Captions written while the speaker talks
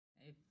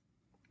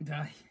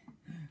Die.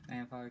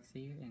 LandFox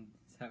here, and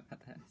sorry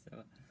about that.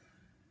 So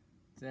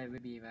today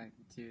we'll be back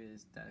to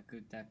is the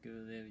Good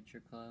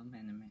Literature Club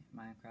and the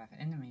Minecraft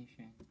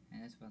animation,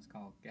 and this one's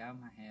called Get Out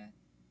of My Head.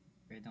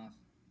 Original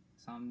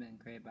song been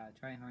created by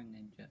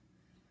TryHardNinja.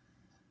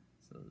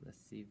 So let's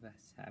see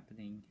what's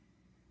happening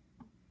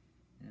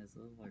in this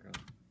little world.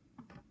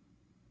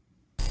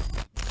 Get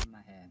out of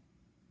my head.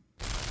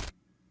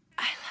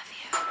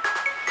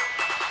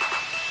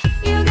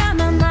 You got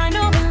my mind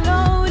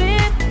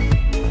overloaded.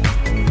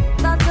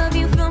 Thoughts of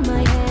you fill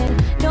my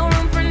head. No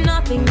room for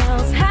nothing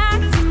else.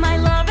 Hacked to my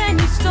love and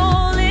you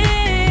stole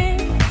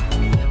it.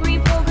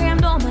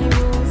 Reprogrammed all my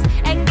rules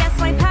and guess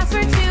my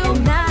password too.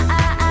 And now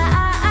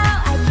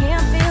I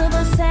can't feel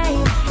the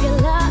same. Your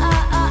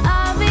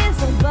love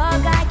is a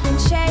bug I can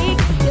shake.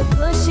 You're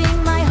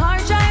pushing my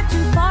hard drive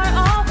too far.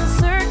 All the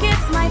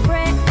circuits might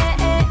break.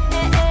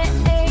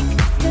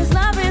 'Cause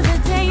love is a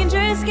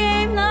dangerous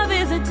game. Love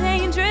is a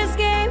dangerous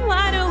game.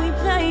 Why do we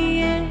play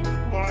it?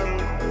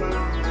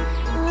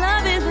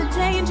 Love is a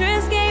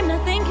dangerous game.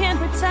 Nothing can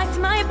protect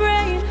my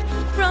brain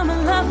from a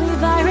lovely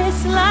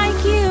virus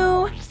like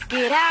you.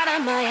 Get out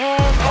of my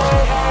head.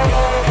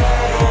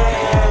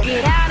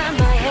 Get out of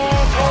my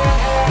head.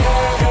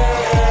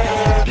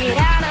 Get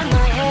out of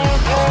my head.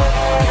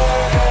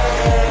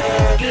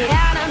 Get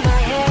out of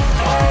my head.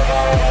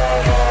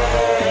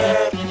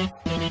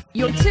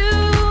 You're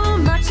too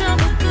much of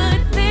a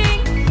good thing.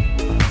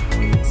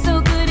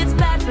 So good it's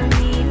bad for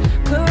me.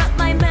 Corrupt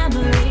my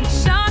memory.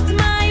 Shocked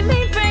my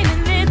mainframe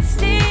and it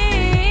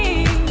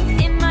stings.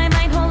 In my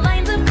mind whole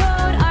lines of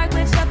code are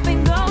glitched up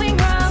and going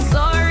wrong.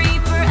 Sorry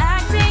for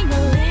acting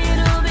a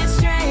little bit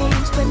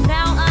strange, but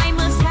now I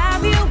must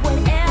have you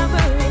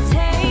whatever it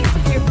takes.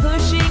 You're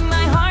pushing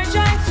my hard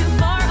drive too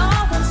far.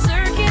 All the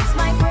circuits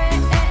might break.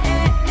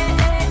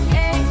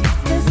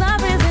 'Cause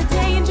love is a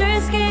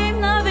dangerous game.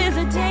 Love is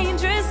a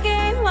dangerous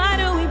game. Why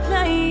do we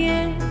play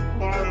it?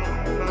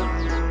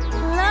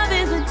 Love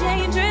is a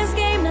dangerous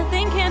game.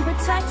 Nothing can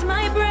protect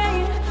my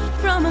brain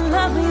from a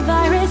lovely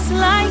virus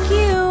like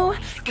you.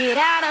 Get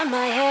out of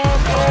my head.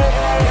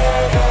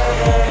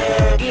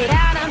 Get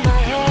out of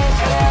my head.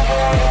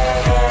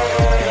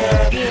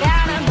 Get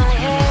out of my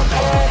head.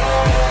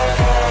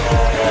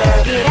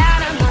 Get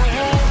out of my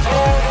head.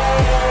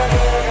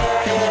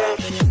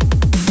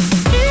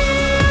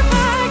 If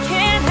I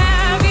can't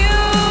have you,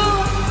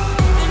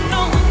 then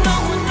no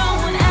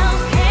one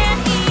else can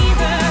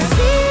either.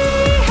 See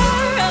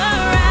her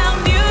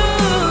around you.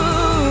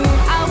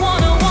 I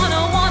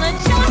wanna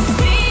just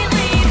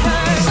delete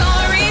her.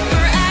 Sorry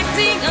for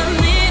acting a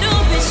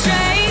little bit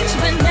strange,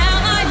 but now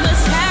I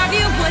must have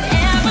you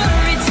whatever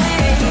it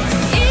takes.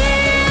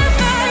 If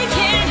I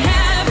can't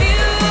have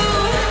you,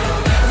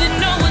 then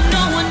no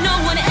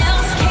one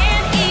else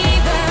can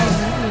either.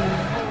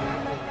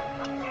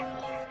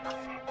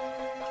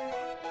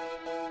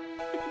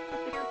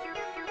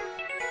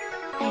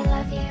 I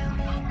love you.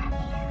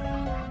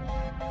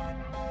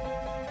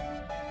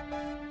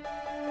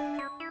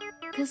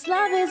 'Cause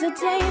love is a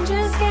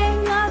dangerous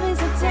game. Love is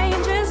a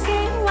dangerous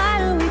game. Why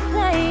do we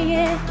play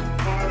it?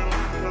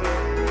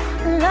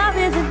 Love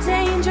is a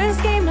dangerous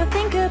game.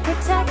 Nothing could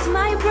protect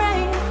my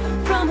brain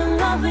from a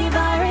lovely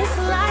virus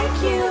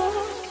like you.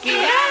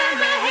 Get out of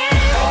my head.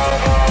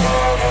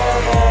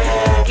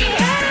 Get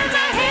out of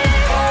my head.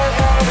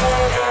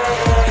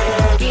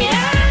 Get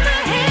out of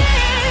my head.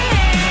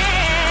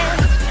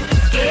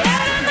 Get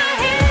out of my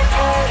head.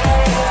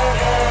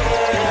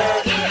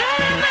 Get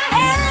out of my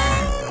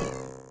head.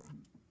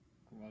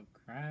 Well,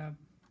 crap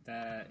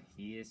that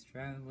he is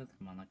traveling with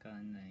Monica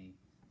in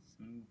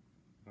some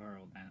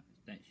world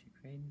that she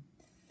created.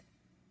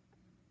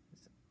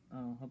 So,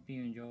 hope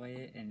you enjoy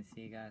it and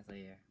see you guys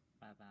later.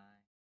 Bye bye.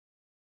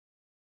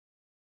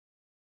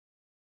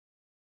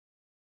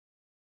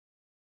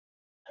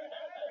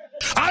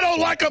 I don't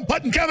like them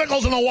putting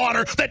chemicals in the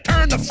water that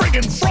turn the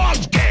friggin'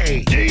 frogs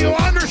gay. Do you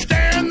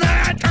understand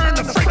that? Turn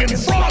the friggin'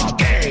 frogs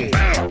gay.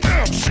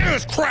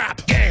 Serious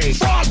crap. Gay.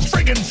 Frogs,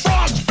 friggin'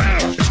 frogs.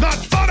 It's not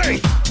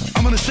funny.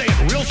 I'm gonna say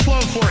it real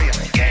slow for you.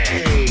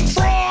 Gay.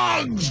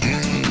 Frogs.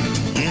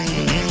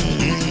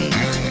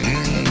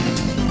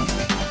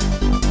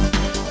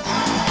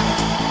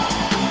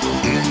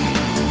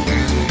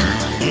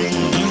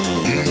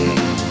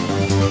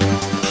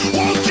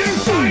 Won't you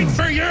fight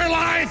for your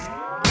life?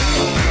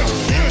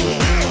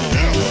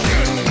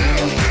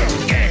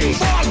 Gay.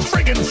 Frogs,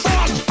 friggin' frogs.